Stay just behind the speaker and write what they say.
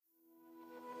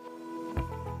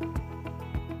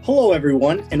Hello,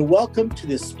 everyone, and welcome to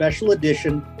this special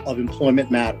edition of Employment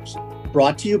Matters,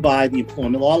 brought to you by the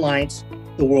Employment Law Alliance,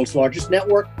 the world's largest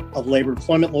network of labor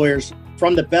employment lawyers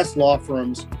from the best law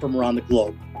firms from around the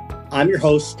globe. I'm your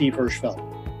host, Steve Hirschfeld.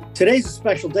 Today's a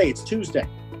special day. It's Tuesday,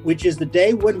 which is the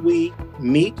day when we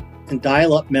meet and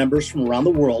dial up members from around the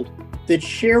world that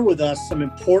share with us some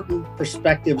important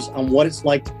perspectives on what it's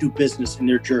like to do business in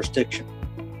their jurisdiction.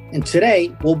 And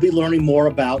today, we'll be learning more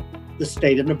about the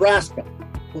state of Nebraska,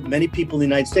 what many people in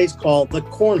the United States call the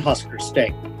Cornhusker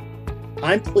State.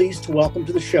 I'm pleased to welcome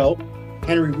to the show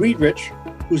Henry Riedrich,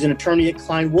 who's an attorney at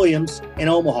Kline Williams in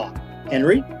Omaha.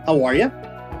 Henry, how are you?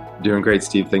 Doing great,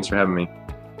 Steve. Thanks for having me.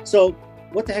 So,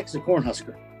 what the heck is a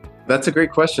Cornhusker? That's a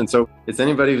great question. So, it's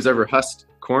anybody who's ever husked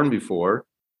corn before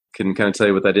can kind of tell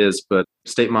you what that is. But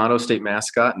state motto, state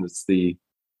mascot, and it's the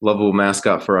lovable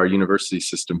mascot for our university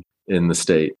system in the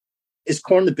state. Is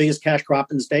corn the biggest cash crop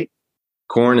in the state?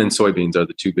 Corn and soybeans are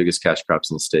the two biggest cash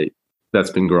crops in the state. That's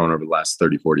been grown over the last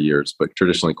 30, 40 years, but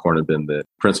traditionally corn had been the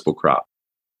principal crop.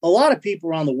 A lot of people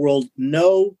around the world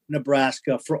know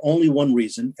Nebraska for only one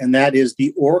reason, and that is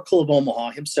the Oracle of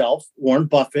Omaha himself, Warren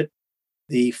Buffett,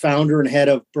 the founder and head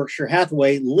of Berkshire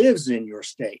Hathaway, lives in your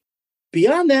state.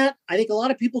 Beyond that, I think a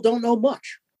lot of people don't know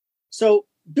much. So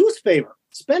do us a favor,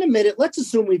 spend a minute. Let's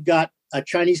assume we've got a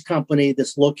Chinese company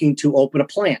that's looking to open a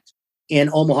plant in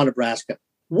Omaha, Nebraska.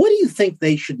 What do you think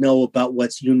they should know about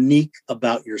what's unique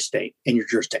about your state and your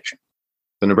jurisdiction?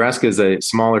 So Nebraska is a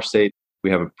smaller state.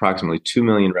 We have approximately 2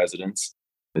 million residents.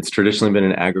 It's traditionally been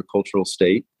an agricultural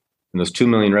state, and those 2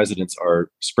 million residents are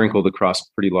sprinkled across a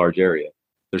pretty large area.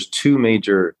 There's two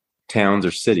major towns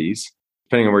or cities.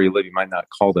 Depending on where you live, you might not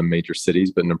call them major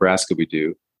cities, but in Nebraska we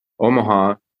do.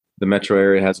 Omaha, the metro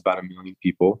area, has about 1 million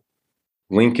people.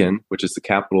 Lincoln, which is the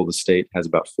capital of the state, has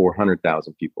about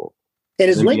 400,000 people. And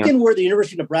is Lincoln where the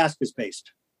University of Nebraska is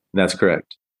based? That's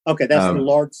correct. Okay, that's the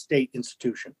large state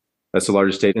institution. That's the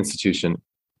largest state institution.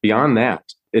 Beyond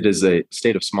that, it is a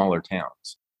state of smaller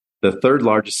towns. The third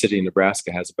largest city in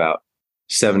Nebraska has about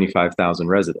 75,000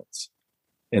 residents.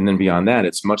 And then beyond that,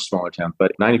 it's much smaller town.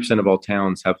 But 90% of all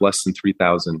towns have less than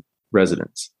 3,000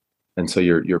 residents. And so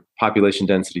your population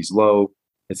density is low.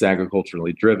 It's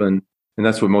agriculturally driven. And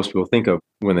that's what most people think of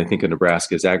when they think of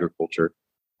Nebraska as agriculture.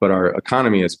 But our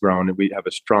economy has grown, and we have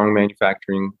a strong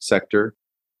manufacturing sector.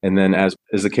 And then, as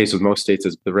is the case with most states,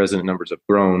 as the resident numbers have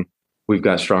grown, we've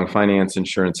got strong finance,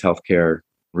 insurance, healthcare,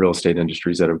 real estate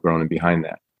industries that have grown in behind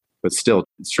that. But still,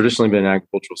 it's traditionally been an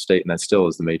agricultural state, and that still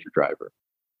is the major driver.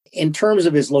 In terms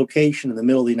of its location in the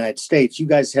middle of the United States, you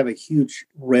guys have a huge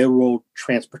railroad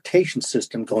transportation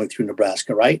system going through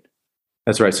Nebraska, right?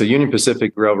 That's right. So Union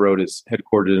Pacific Railroad is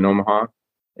headquartered in Omaha,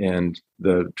 and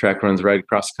the track runs right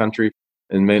across the country.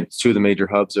 And two of the major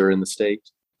hubs are in the state.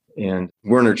 And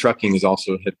Werner Trucking is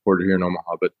also headquartered here in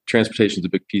Omaha, but transportation is a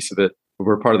big piece of it.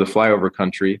 We're part of the flyover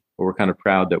country, but we're kind of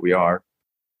proud that we are.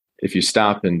 If you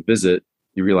stop and visit,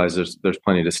 you realize there's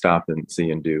plenty to stop and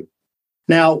see and do.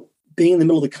 Now, being in the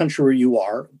middle of the country where you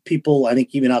are, people, I think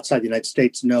even outside the United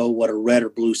States, know what a red or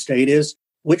blue state is.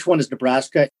 Which one is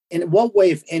Nebraska? And in what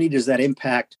way, if any, does that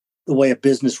impact the way a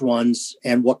business runs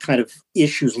and what kind of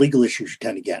issues, legal issues you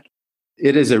tend to get?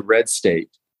 It is a red state.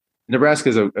 Nebraska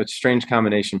is a strange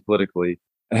combination politically.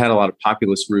 It had a lot of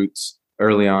populist roots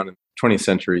early on in the 20th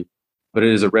century, but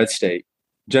it is a red state.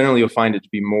 Generally, you'll find it to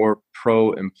be more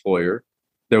pro-employer.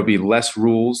 There will be less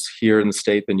rules here in the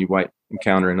state than you might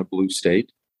encounter in a blue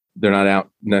state. They're not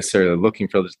out necessarily looking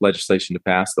for this legislation to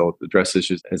pass. They'll address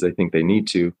issues as they think they need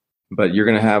to. But you're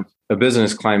going to have a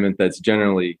business climate that's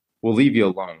generally will leave you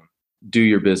alone, do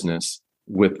your business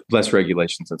with less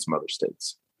regulations than some other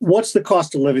states. What's the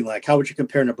cost of living like? How would you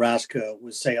compare Nebraska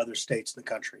with, say, other states in the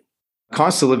country?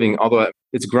 Cost of living, although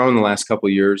it's grown the last couple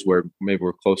of years where maybe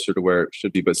we're closer to where it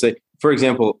should be. But say, for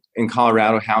example, in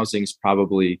Colorado, housing is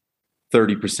probably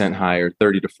 30% higher,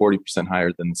 30 to 40%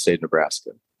 higher than the state of Nebraska.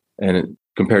 And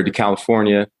compared to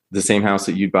California, the same house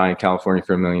that you'd buy in California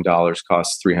for $1 million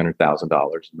costs $300,000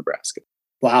 in Nebraska.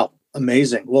 Wow,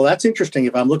 amazing. Well, that's interesting.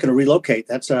 If I'm looking to relocate,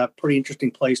 that's a pretty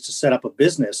interesting place to set up a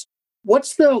business.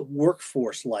 What's the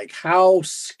workforce like? How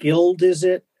skilled is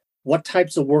it? What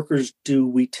types of workers do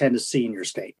we tend to see in your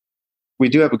state? We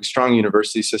do have a strong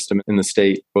university system in the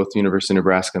state, both the University of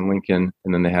Nebraska and Lincoln,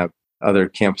 and then they have other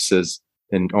campuses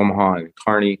in Omaha and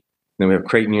Kearney. And then we have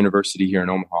Creighton University here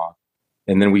in Omaha.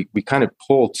 And then we kind of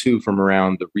pull too from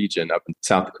around the region up in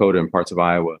South Dakota and parts of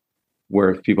Iowa,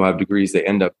 where if people have degrees, they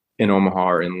end up in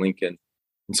Omaha or in Lincoln.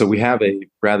 And so we have a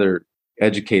rather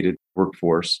educated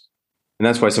workforce. And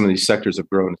that's why some of these sectors have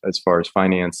grown as far as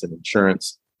finance and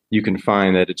insurance. You can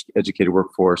find that educated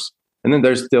workforce. And then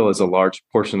there still is a large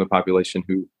portion of the population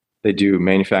who They do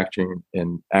manufacturing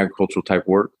and agricultural type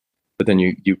work, but then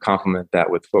you complement that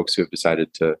with folks who have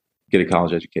decided to get a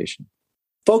college education.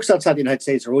 Folks outside the United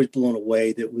States are always blown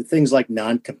away that with things like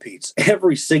non-competes,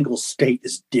 every single state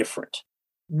is different.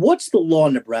 What's the law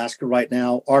in Nebraska right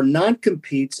now? Are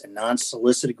non-competes and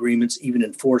non-solicit agreements even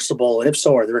enforceable? And if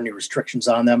so, are there any restrictions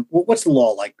on them? What's the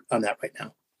law like on that right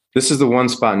now? This is the one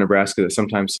spot in Nebraska that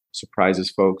sometimes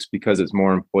surprises folks because it's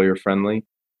more employer friendly.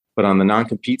 But on the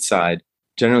non-compete side,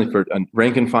 generally for a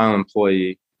rank and file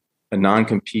employee, a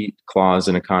non-compete clause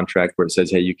in a contract where it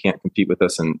says, hey, you can't compete with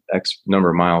us in X number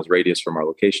of miles radius from our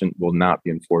location will not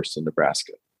be enforced in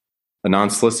Nebraska. A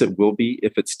non-solicit will be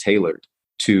if it's tailored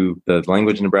to the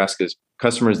language in Nebraska's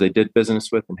customers they did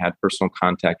business with and had personal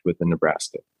contact with in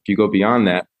Nebraska. If you go beyond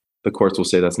that, the courts will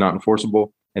say that's not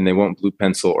enforceable and they won't blue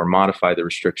pencil or modify the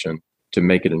restriction to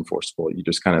make it enforceable. You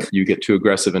just you get too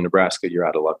aggressive in Nebraska, you're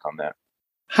out of luck on that.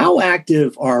 How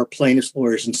active are plaintiffs'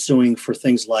 lawyers in suing for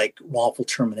things like wrongful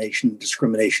termination and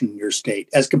discrimination in your state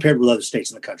as compared with other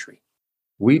states in the country?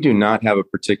 We do not have a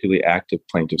particularly active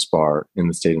plaintiffs' bar in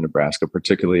the state of Nebraska,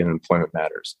 particularly in employment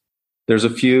matters. There's a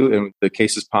few and the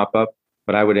cases pop up,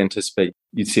 but I would anticipate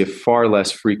you'd see a far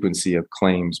less frequency of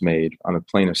claims made on the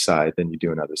plaintiff side than you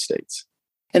do in other states.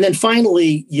 And then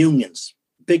finally, unions.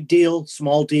 Big deal,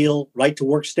 small deal, right to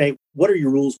work state. What are your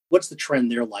rules? What's the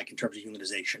trend there like in terms of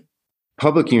unionization?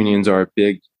 Public unions are a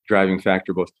big driving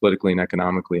factor, both politically and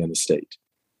economically in the state.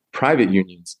 Private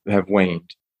unions have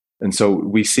waned. And so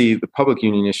we see the public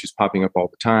union issues popping up all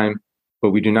the time,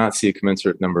 but we do not see a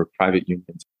commensurate number of private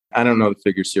unions. I don't know the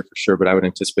figures here for sure, but I would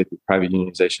anticipate that private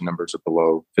unionization numbers are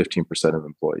below 15% of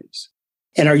employees.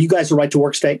 And are you guys a right to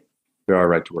work state? We are a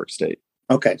right to work state.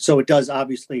 Okay. So it does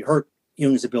obviously hurt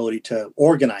unions' ability to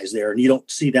organize there. And you don't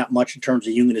see that much in terms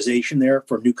of unionization there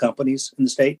for new companies in the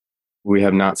state? We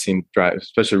have not seen drive,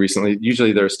 especially recently.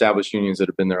 Usually they're established unions that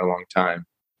have been there a long time.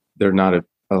 There are not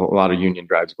a lot of union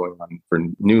drives going on for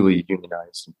newly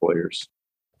unionized employers.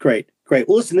 Great.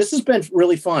 Well, listen, this has been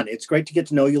really fun. It's great to get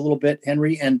to know you a little bit,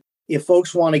 Henry. And if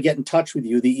folks want to get in touch with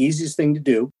you, the easiest thing to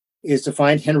do is to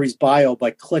find Henry's bio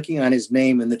by clicking on his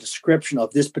name in the description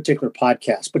of this particular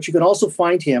podcast. But you can also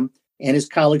find him and his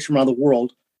colleagues from around the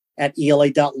world at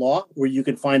ELA.law, where you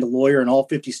can find a lawyer in all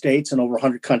 50 states and over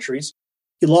 100 countries.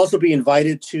 You'll also be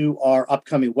invited to our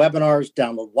upcoming webinars,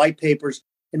 download white papers,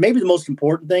 and maybe the most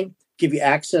important thing, give you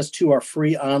access to our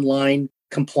free online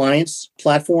compliance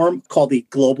platform called the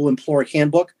Global Employer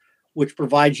Handbook, which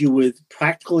provides you with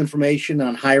practical information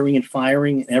on hiring and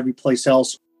firing and every place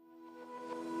else.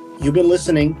 You've been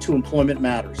listening to Employment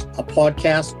Matters, a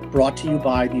podcast brought to you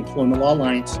by the Employment Law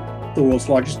Alliance, the world's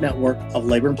largest network of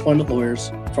labor employment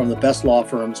lawyers from the best law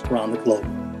firms around the globe.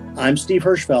 I'm Steve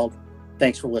Hirschfeld.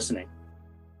 Thanks for listening.